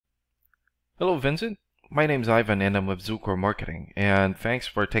Hello, Vincent. My name's Ivan, and I'm with Zucor Marketing. And thanks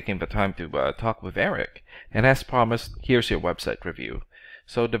for taking the time to talk with Eric. And as promised, here's your website review.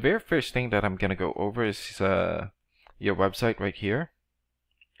 So the very first thing that I'm gonna go over is your website right here.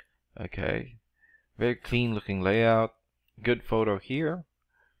 Okay, very clean-looking layout. Good photo here.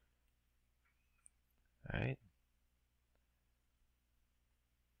 All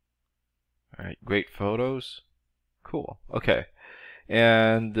right, great photos. Cool. Okay,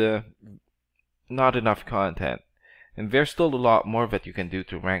 and not enough content. And there's still a lot more that you can do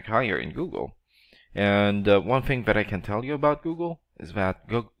to rank higher in Google. And one thing that I can tell you about Google is that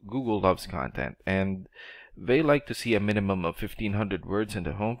Google loves content, and they like to see a minimum of 1,500 words in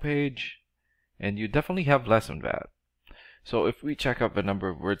the homepage, and you definitely have less than that. So if we check out the number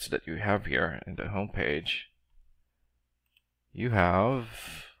of words that you have here in the homepage, you have,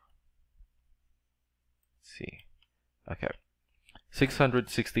 let's see, okay,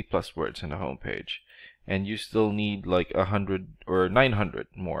 660 plus words in the homepage, and you still need like 100 or 900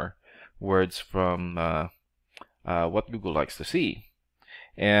 more words from what Google likes to see.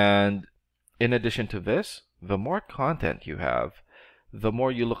 And in addition to this, the more content you have, the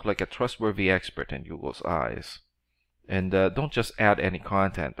more you look like a trustworthy expert in Google's eyes. And don't just add any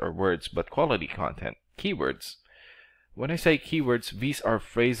content or words, but quality content, keywords. When I say keywords, these are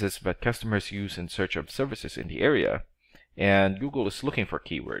phrases that customers use in search of services in the area. And Google is looking for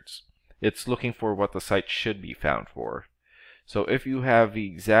keywords. It's looking for what the site should be found for. So if you have the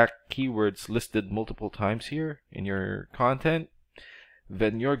exact keywords listed multiple times here in your content,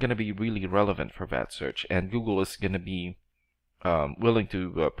 then you're going to be really relevant for that search, and Google is going to be willing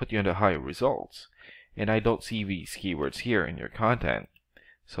to put you into higher results. And I don't see these keywords here in your content,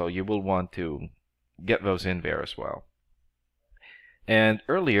 so you will want to get those in there as well. And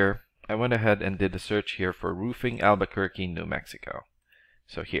earlier, I went ahead and did a search here for roofing Albuquerque, New Mexico.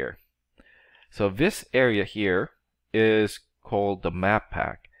 So here. So this area here is called the map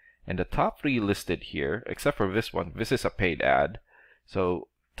pack. And the top 3 listed here, except for this one, this is a paid ad. So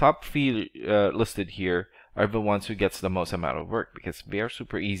top 3 listed here are the ones who gets the most amount of work because they are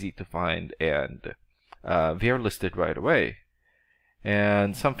super easy to find and they are listed right away.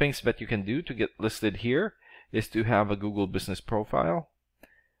 And some things that you can do to get listed here is to have a Google business profile.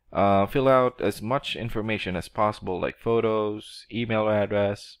 Fill out as much information as possible like photos, email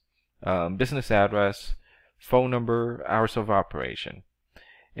address, business address, phone number, hours of operation.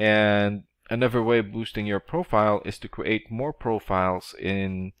 And another way of boosting your profile is to create more profiles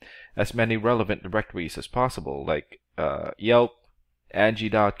in as many relevant directories as possible like Yelp,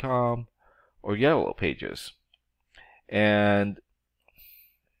 Angie.com, or Yellow Pages. And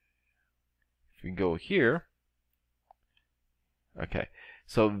if we go here, okay,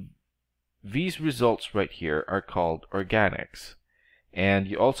 so these results right here are called organics. And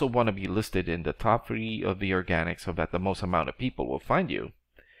you also want to be listed in the top 3 of the organics so that the most amount of people will find you.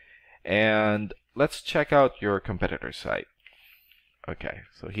 And let's check out your competitor site. Okay,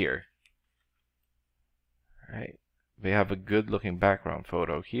 so here. Alright, they have a good looking background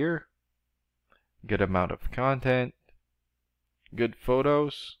photo here. Good amount of content. Good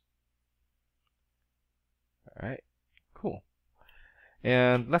photos. Alright, cool.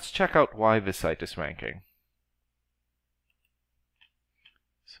 And let's check out why this site is ranking.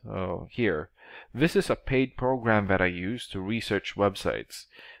 So here, this is a paid program that I use to research websites.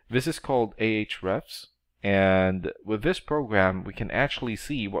 This is called Ahrefs, and with this program we can actually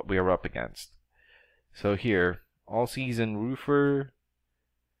see what we are up against. So here, all season roofer.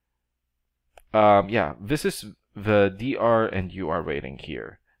 Yeah, this is the DR and UR rating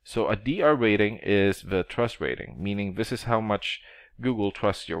here. So a DR rating is the trust rating, meaning this is how much Google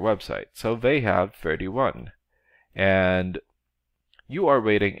trusts your website. So they have 31. And UR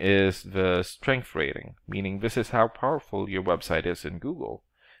rating is the strength rating, meaning this is how powerful your website is in Google.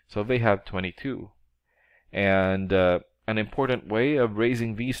 So they have 22. And an important way of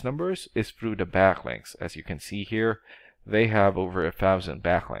raising these numbers is through the backlinks. As you can see here, they have over 1,000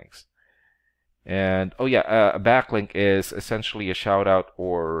 backlinks. And oh yeah, a backlink is essentially a shout out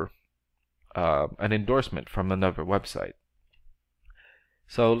or an endorsement from another website.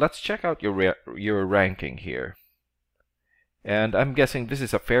 So let's check out your ranking here. And I'm guessing this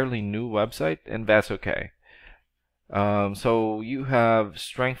is a fairly new website, and that's okay. So you have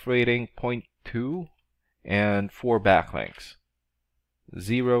strength rating 0.2 and 4 backlinks.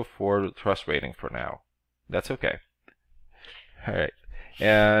 0 for trust rating for now. That's okay. Alright.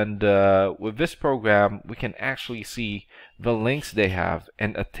 And with this program, we can actually see the links they have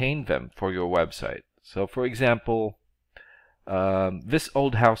and attain them for your website. So for example,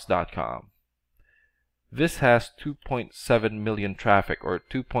 thisoldhouse.com. This has 2.7 million traffic, or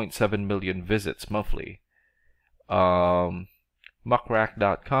 2.7 million visits monthly.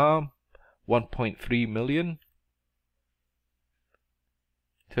 Muckrack.com, 1.3 million.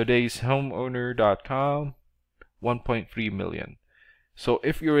 Today'sHomeowner.com, 1.3 million. So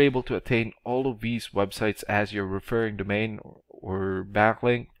if you're able to attain all of these websites as your referring domain or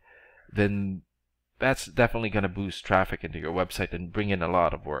backlink, then that's definitely going to boost traffic into your website and bring in a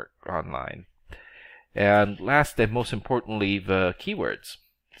lot of work online. And last and most importantly, the keywords.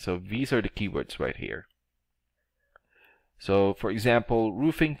 So these are the keywords right here. So for example,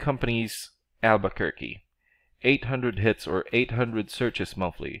 roofing companies Albuquerque, 800 hits or 800 searches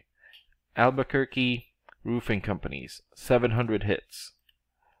monthly. Albuquerque roofing companies, 700 hits.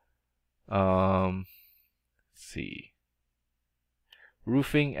 Let's see.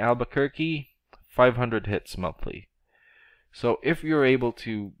 Roofing Albuquerque, 500 hits monthly. So if you're able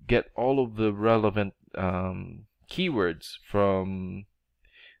to get all of the relevant keywords from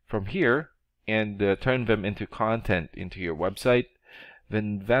here and turn them into content into your website,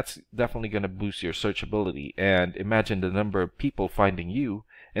 then that's definitely going to boost your searchability, and imagine the number of people finding you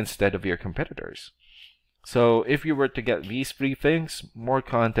instead of your competitors. So if you were to get these three things, more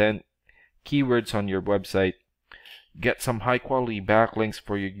content, keywords on your website, get some high quality backlinks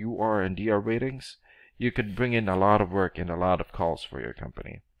for your UR and DR ratings, you could bring in a lot of work and a lot of calls for your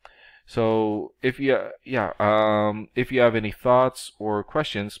company. So if you have any thoughts or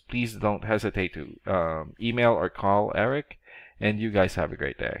questions, please don't hesitate to email or call Eric, and you guys have a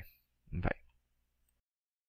great day. Bye.